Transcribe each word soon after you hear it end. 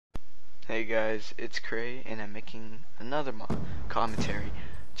Hey guys, it's Cray, and I'm making another commentary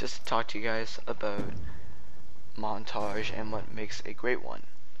just to talk to you guys about montage and what makes a great one.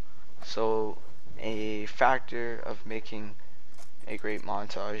 So, a factor of making a great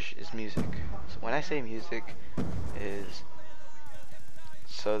montage is music. So when I say music, is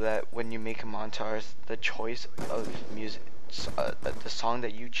so that when you make a montage, the choice of music, the song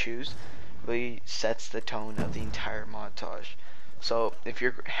that you choose, really sets the tone of the entire montage. So if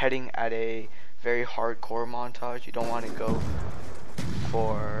you're heading at a very hardcore montage, you don't want to go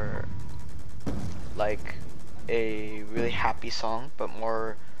for like a really happy song, but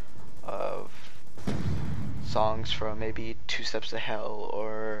more of songs from maybe Two Steps to Hell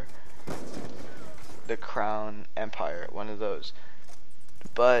or The Crown Empire, one of those.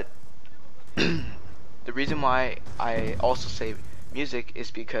 But the reason why I also say music is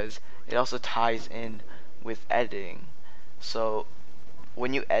because it also ties in with editing. So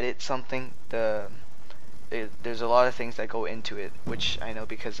when you edit something, there's a lot of things that go into it, which I know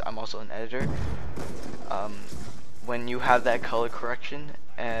because I'm also an editor. Um, when you have that color correction,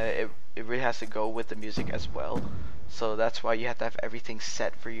 it really has to go with the music as well. So that's why you have to have everything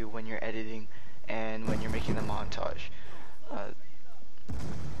set for you when you're editing and when you're making the montage. Uh,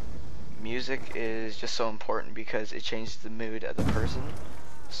 Music is just so important because it changes the mood of the person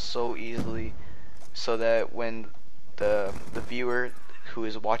so easily, so that when the viewer who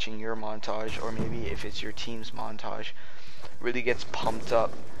is watching your montage, or maybe if it's your team's montage, really gets pumped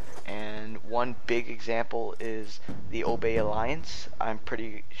up. And one big example is the Obey Alliance. I'm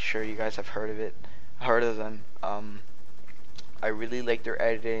pretty sure you guys have heard of them. I really like their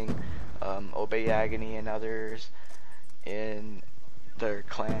editing. Obey Agony and others in their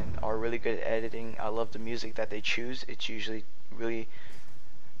clan are really good at editing. I love the music that they choose. It's usually really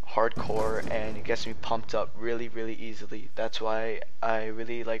hardcore and it gets me pumped up really easily. That's why I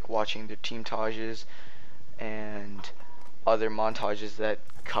really like watching their team montages and other montages that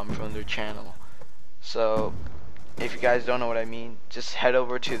come from their channel. So if you guys don't know what I mean, just head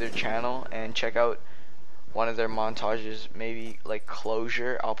over to their channel and check out one of their montages, maybe like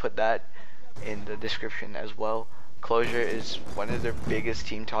Closure. I'll put that in the description as well. Closure is one of their biggest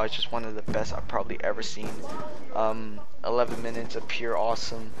team montages, one of the best I've probably ever seen. 11 minutes of pure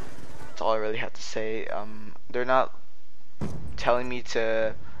awesome. That's all I really have to say. They're not telling me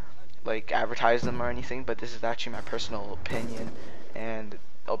to like advertise them or anything, but this is actually my personal opinion, and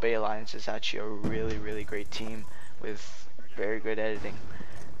Obey Alliance is actually a really great team with very good editing.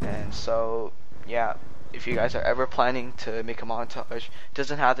 And so yeah, if you guys are ever planning to make a montage, it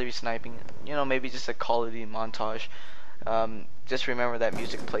doesn't have to be sniping, you know, maybe just a Call of Duty montage. Just remember that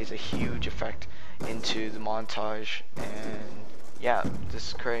music plays a huge effect into the montage. And yeah, this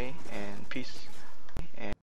is Cray, and peace.